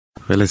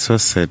Well, it's so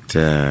sad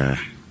to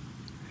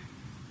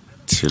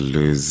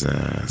lose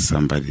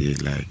somebody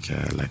like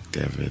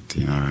David.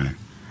 You know, I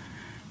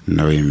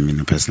know him in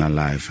a personal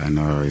life. I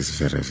know he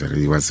was a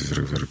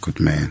very, very good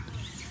man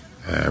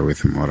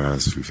with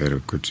morals,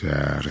 very good,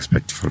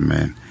 respectful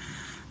man.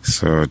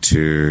 So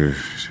to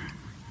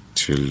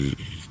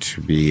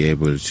be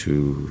able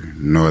to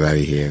know that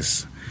he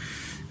is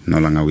no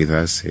longer with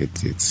us,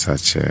 it's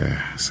such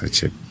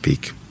a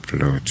big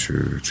blow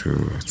to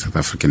South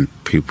African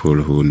people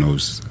who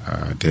knows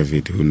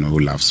David, who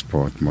love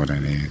sport more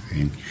than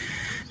anything.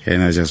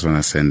 And I just want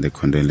to send the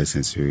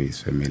condolences to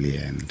his family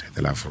and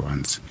the loved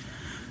ones.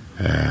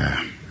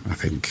 I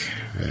think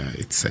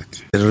it's sad.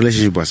 The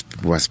relationship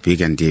was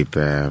big and deep.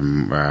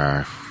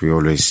 We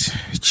always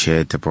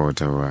chat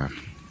about our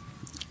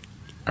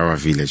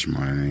village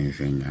more than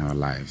anything, our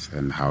lives,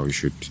 and how we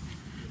should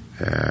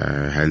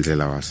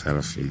handle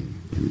ourselves in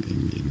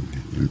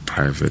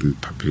private,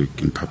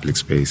 in public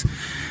space.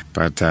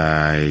 But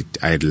I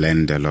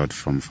learned a lot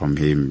from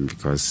him,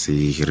 because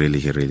he really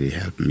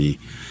helped me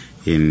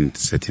in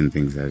certain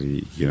things that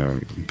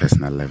in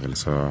personal level.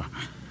 So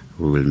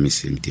we will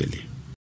miss him dearly.